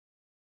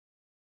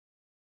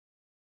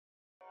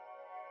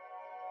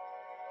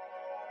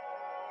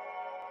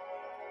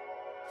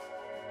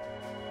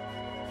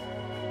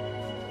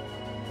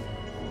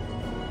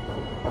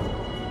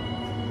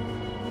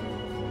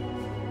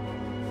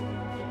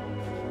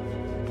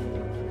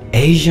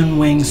Asian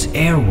Wings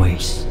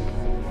Airways.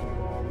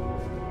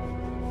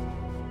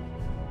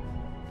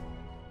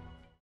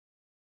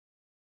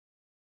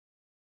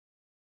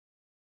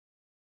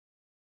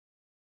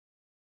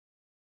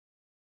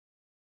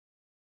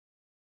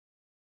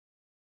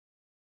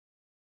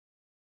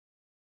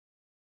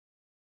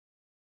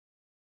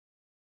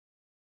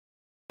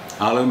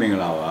 Hello,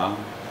 Minglawa.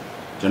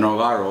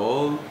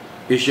 General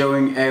Asian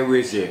Wings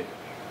Airways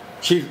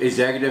Chief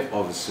Executive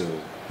Officer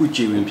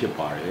Uchi Win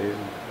Pipare.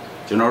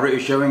 General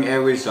Asian Wings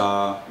Airways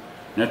are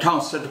Nathan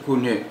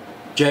Satukune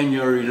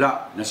January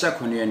La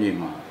Nasakuni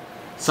Anima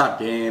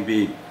Satin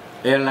be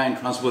airline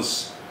transport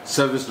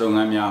service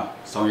Longamia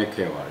Sonya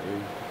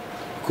Kewari.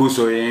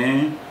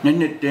 Kusoin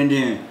Nene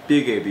Tending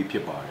Big AB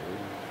Pipare.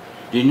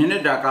 The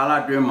Nene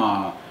Dakala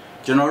Drema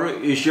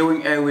General Asian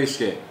Wings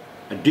Airways a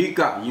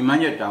Dika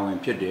Yimanya Town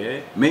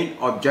Pide, main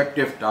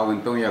objective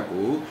Town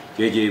Tonyaku,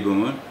 JJ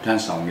Boom,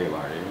 Tansang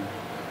Gavare.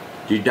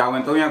 The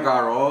Town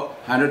Tonyakaro,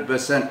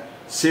 100%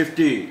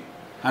 safety,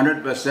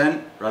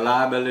 100%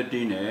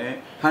 reliability,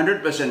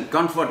 100%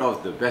 comfort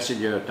of the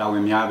passenger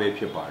Town Yabe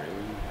Pipare.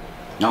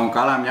 Now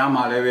Kalam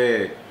Yama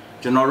Leve,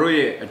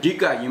 Generoye, a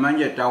Dika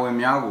Yimanya Town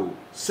Yagu,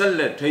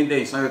 Sellet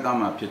Tende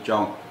Sayatama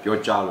Pichong, your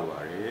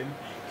Chaluare.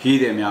 He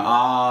them ya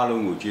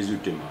alungu Jesu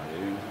Timare.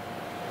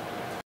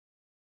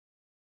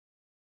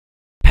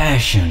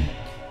 Passion,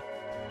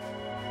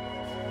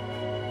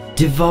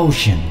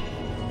 devotion,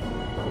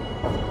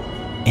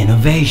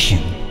 innovation.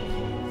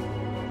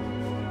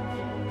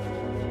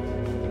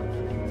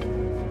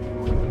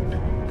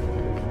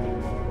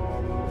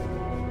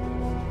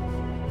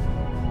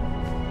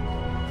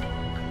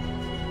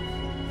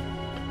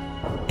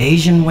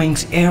 Asian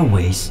Wings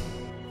Airways,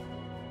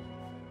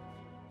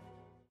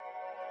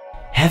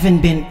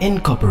 having been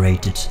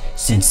incorporated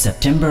since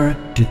September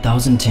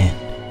 2010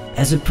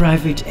 as a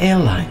private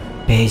airline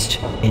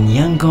based in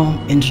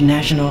Yangon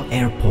International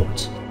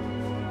Airport.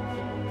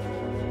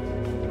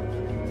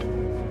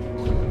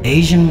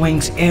 Asian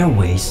Wings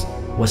Airways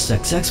was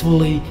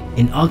successfully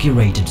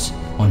inaugurated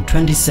on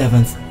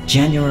 27th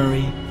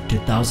January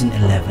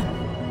 2011.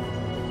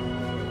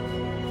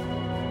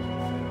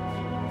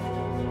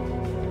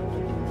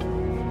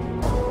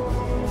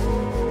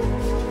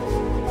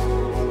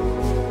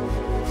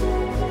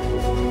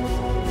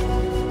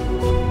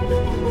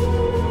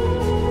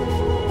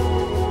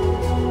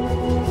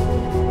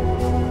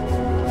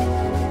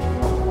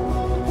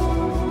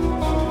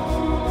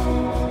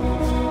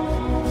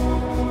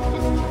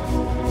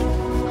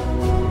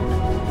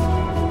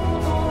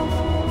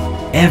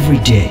 Every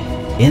day,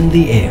 in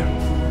the air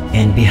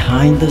and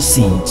behind the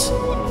scenes,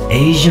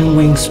 Asian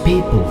Wings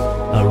people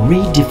are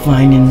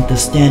redefining the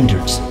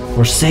standards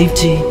for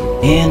safety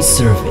and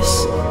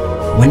service.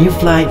 When you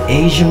fly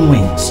Asian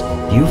Wings,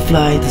 you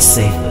fly the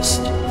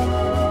safest.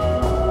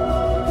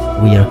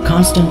 We are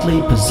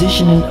constantly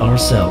positioning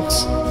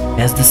ourselves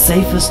as the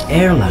safest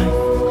airline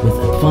with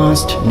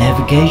advanced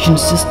navigation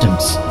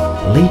systems,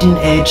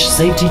 leading-edge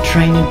safety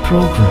training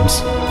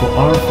programs for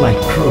our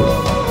flight crew,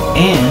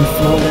 and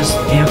flawless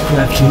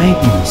aircraft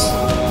maintenance.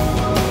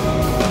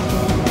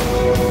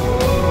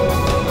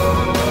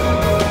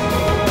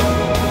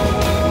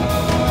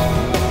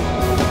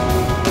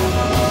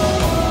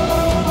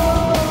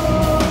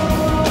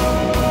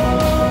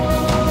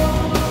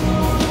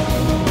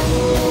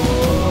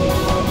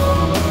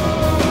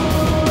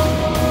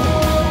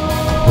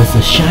 With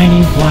the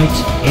shiny white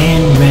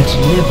and red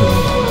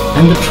livery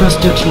and the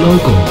trusted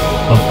logo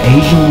of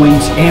Asian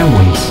Wings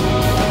Airways,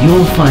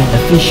 you'll find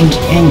efficient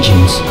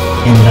engines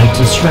and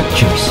lighter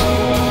structures,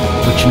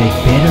 which make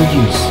better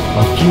use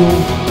of fuel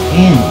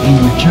and, in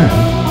return,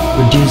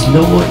 produce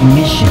lower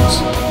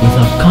emissions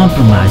without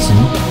compromising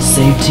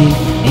safety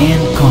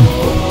and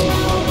comfort.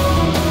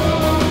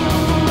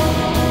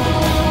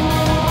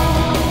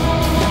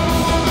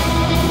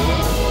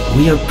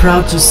 We are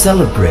proud to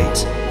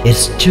celebrate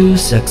its 2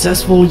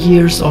 successful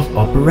years of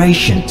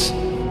operations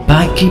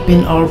by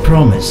keeping our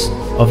promise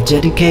of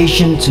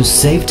dedication to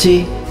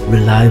safety,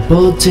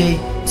 reliability,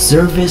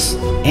 service,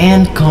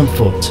 and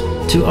comfort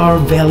to our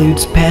valued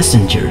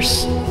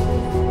passengers.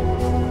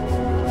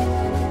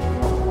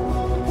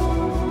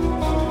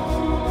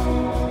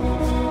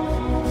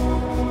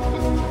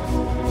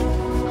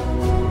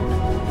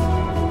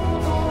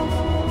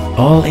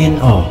 All in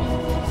all,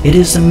 it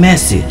is a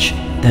message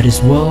that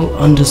is well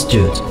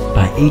understood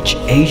by each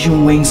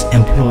Asian Wings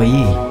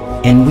employee,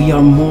 and we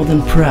are more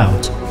than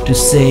proud to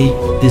say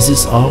this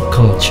is our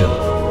culture.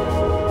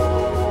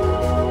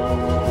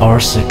 Our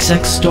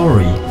success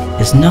story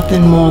is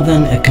nothing more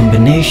than a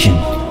combination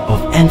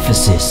of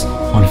emphasis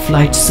on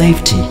flight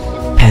safety,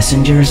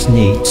 passengers'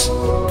 needs,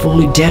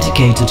 fully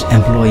dedicated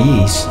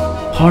employees,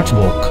 hard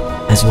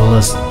work as well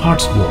as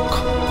hard work,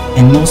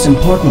 and most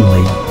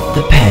importantly,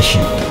 the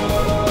passion.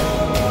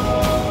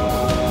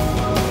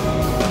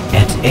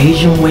 At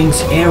Asian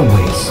Wings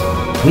Airways,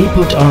 we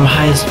put our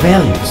highest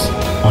values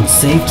on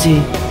safety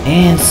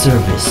and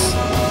service.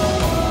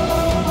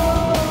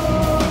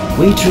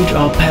 We treat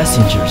our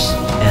passengers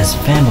as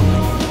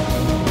family.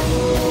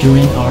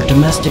 During our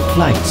domestic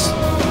flights,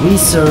 we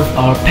serve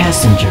our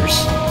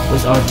passengers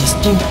with our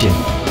distinctive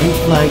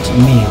in-flight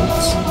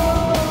meals.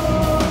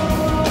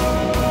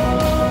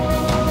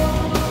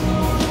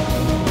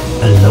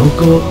 A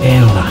local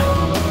airline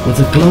with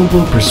a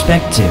global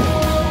perspective,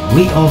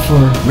 we offer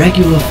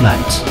regular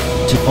flights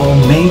to all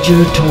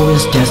major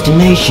tourist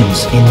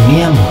destinations in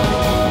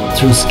Myanmar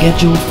through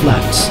scheduled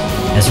flights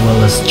as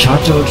well as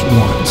chartered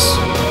ones.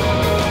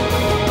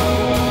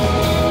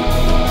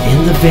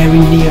 In the very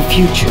near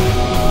future,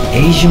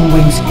 Asian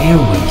Wings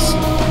Airways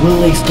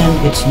will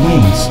extend its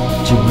wings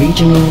to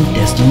regional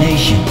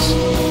destinations,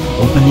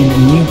 opening a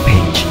new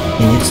page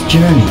in its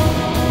journey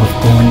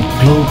of going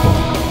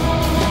global.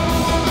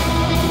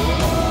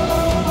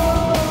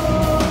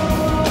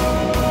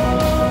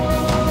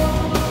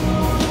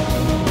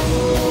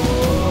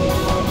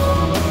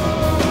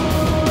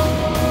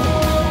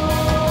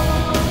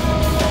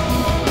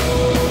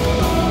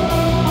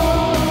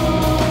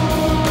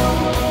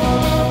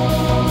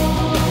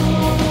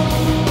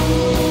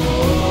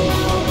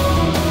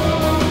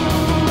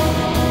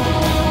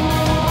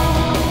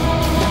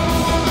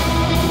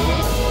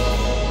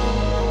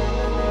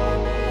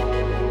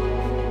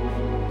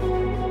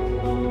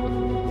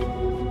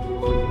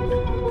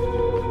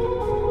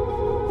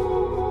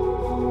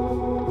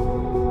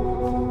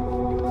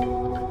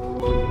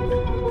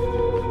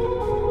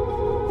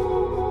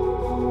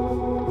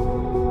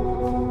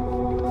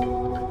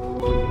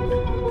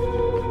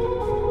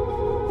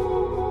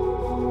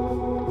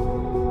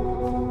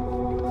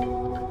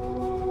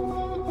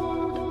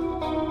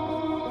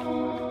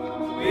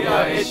 We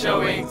are Asian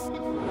Wings.